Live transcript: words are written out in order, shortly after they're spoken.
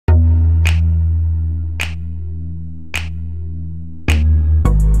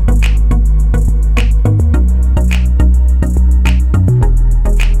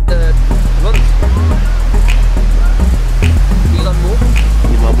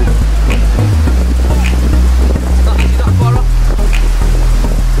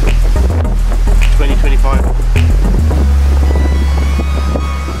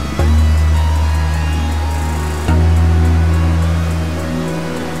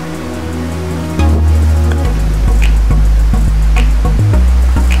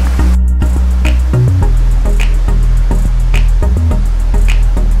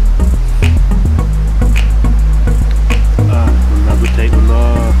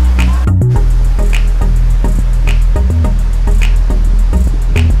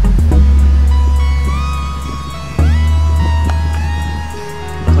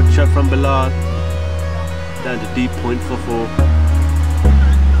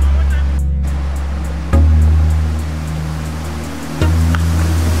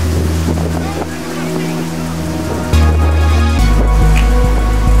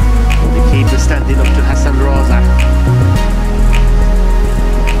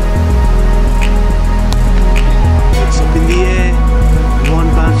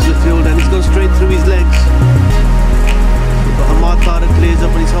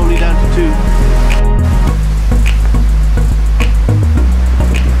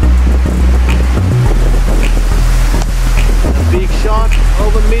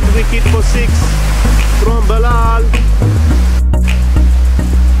6 from Bilal.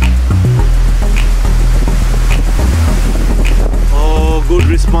 Oh, good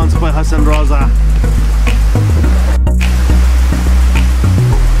response by Hassan Raza.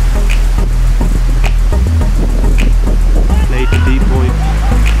 Play to deep point.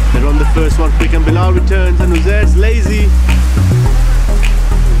 They're on the first one quick and Bilal returns and Uzair's lazy.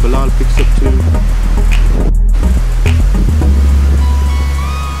 Bilal picks up 2.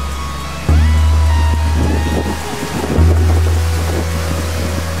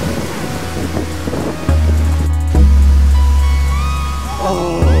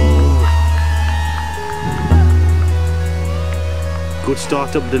 Good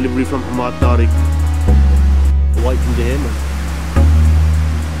start-up delivery from Hamad Tariq. Wiping to him.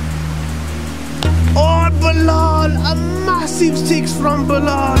 Oh, Bilal! A massive 6 from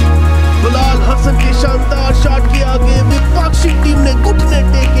Bilal. Bilal Hassan के शानदार shot के आगे विपक्षी team ने घुटने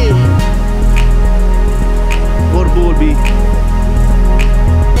टेके. और ball भी.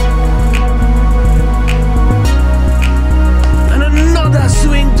 And another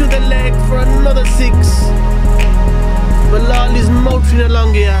swing to the leg for another 6. Bilal is motoring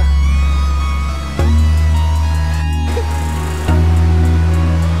along here.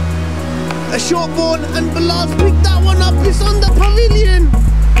 A short ball and Bilal's picked that one up. It's on the pavilion.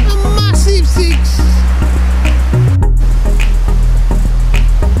 A massive 6.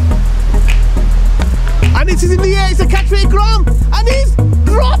 And it is in the air. It's a catch for Ikram. And he's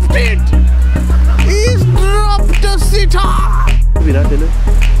dropped it. He's dropped a sitter.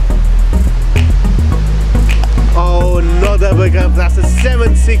 Oh, another big up. That's a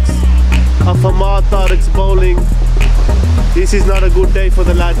 7-6 of Hamad Tariq's bowling. This is not a good day for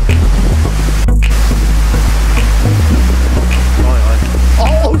the lad.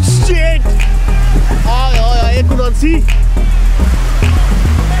 Oh shit! I couldn't see.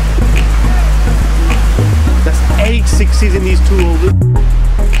 That's 8 6s in these 2 overs.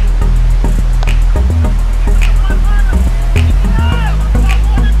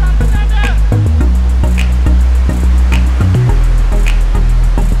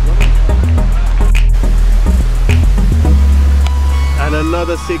 And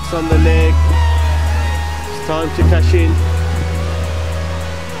another 6 on the leg. It's time to cash in.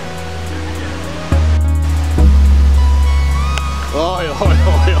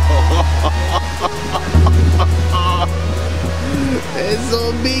 There's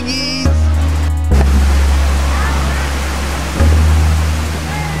some biggies.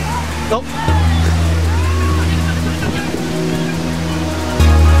 Nope.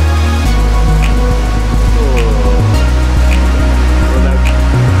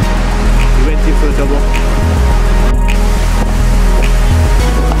 He went in for the double.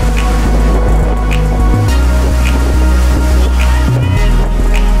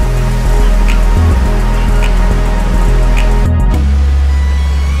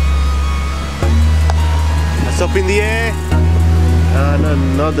 Up in the air and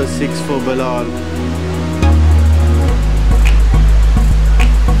another 6 for Bilal.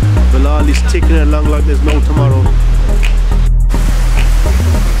 Bilal is ticking along like there's no tomorrow.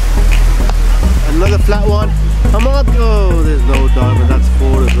 Another flat one. Hamad, oh, there's no diamond. That's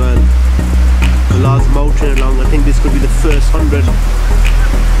 4 as well. Bilal's motoring along. I think this could be the first 100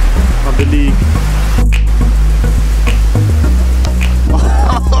 of the league.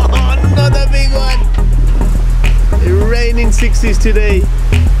 Another big one. Raining 60s today.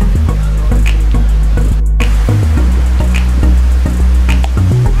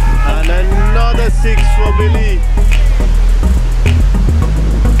 And another 6 for Billy.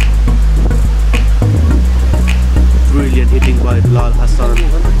 Brilliant hitting by Bilal Hassan.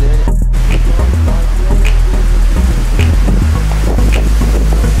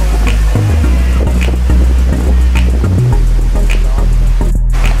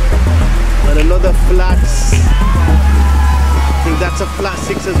 And another flat. I think that's a flat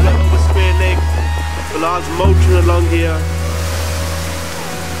 6 as well over square leg. Bilal's motoring along here.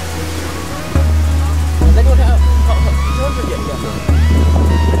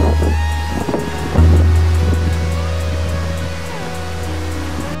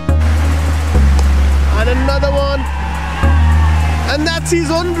 And another one. And that's his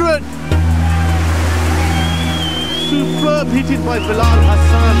 100. Superb hitting by Bilal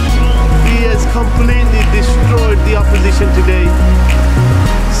Hassan. He has completely destroyed the opposition today.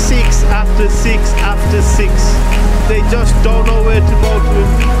 6 after 6 after 6. They just don't know where to bowl to him.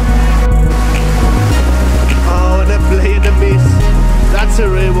 Oh, and a play and a miss. That's a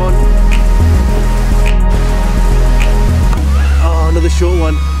rare one. Oh, another short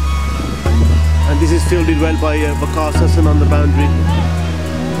one. And this is fielded well by Vikas Hassan on the boundary.